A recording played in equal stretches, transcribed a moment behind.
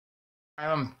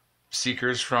Asylum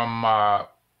seekers from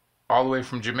all the way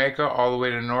from Jamaica, all the way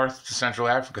to North to Central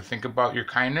Africa. Think about your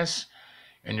kindness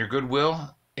and your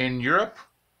goodwill in Europe.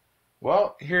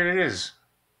 Well, here it is.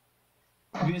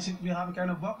 We're sick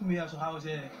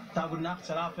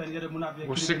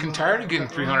and tired of getting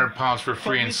 300 pounds for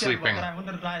free and sleeping. I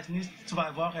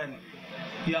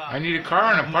need a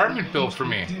car and an apartment built for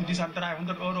me.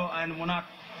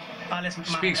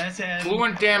 Speaks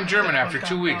fluent damn German after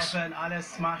 2 weeks.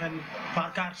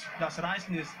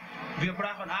 Wir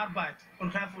brauchen Arbeit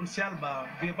und helfen uns selber.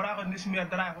 Wir brauchen nicht mehr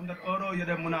 300 Euro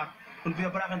jeden Monat. Und wir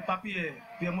brauchen Papier.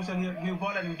 Wir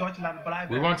wollen in Deutschland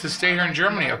bleiben. We want to stay here in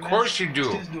Germany. Of course you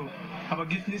do. Aber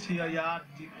gibt nicht hier, ja,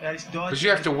 ist Deutsch. Because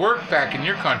you have to work back in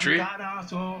your country.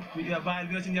 Weil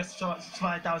wir sind jetzt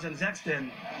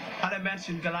 2016. Alle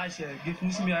Menschen gleich. Gibt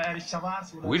nicht mehr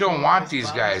schwarz. We don't want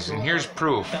these guys, and here's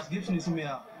proof. Das gibt nicht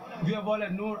mehr. Wir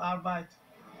wollen nur Arbeit.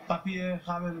 Papier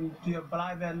haben wir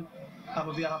bleiben.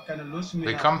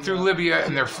 They come through Libya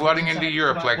and they're flooding into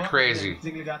Europe like crazy.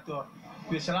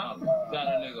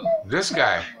 This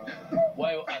guy.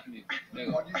 What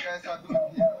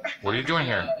are you doing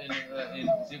here? In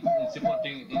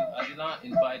supporting in Adina,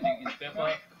 in fighting in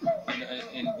paper,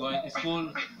 in going to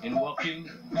school, in working.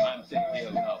 I'm staying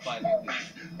here now fighting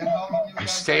this. I'm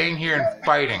staying here and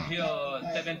fighting. Here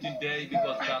 17 days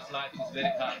because past life is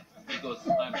very hard. Because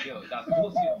I'm here, that's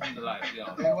bullshit in the life, you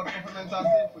know. And what governments are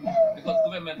saying for you? Because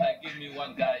government like give me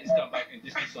one guy, he's come back in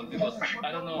discussion because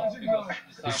I don't know because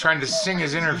he's trying to sing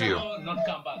his interview. Not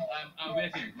come back. I'm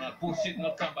waiting. My bullshit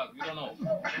not come back. We don't know.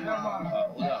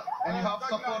 And you have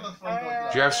supporters from them.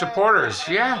 Do you have supporters?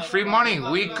 Yeah, free money.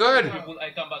 We good. People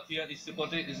I come back here is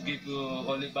supported is give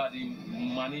everybody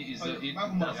money is eat.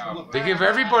 They give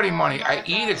everybody money. I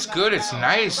eat. It's good. It's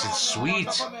nice. It's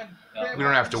sweet. We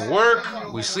don't have to work.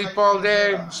 We sleep all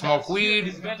day, smoke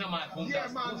weed.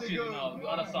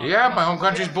 Yeah, my home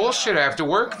country's bullshit. I have to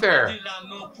work there.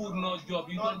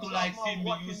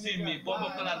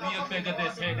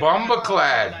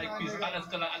 Bumbaclad.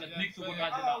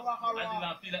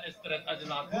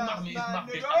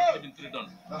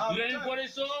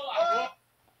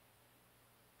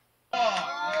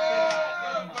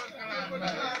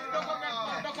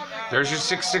 There's your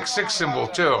 666 symbol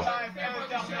too.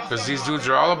 Because these dudes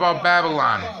are all about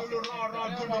Babylon.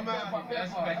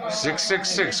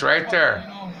 666 right there.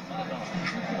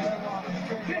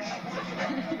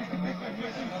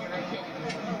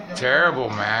 Terrible,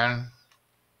 man.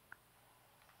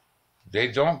 They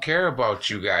don't care about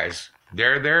you guys.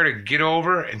 They're there to get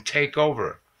over and take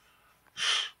over.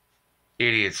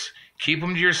 Idiots. Keep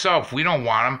them to yourself. We don't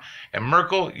want them. And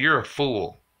Merkel, you're a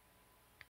fool.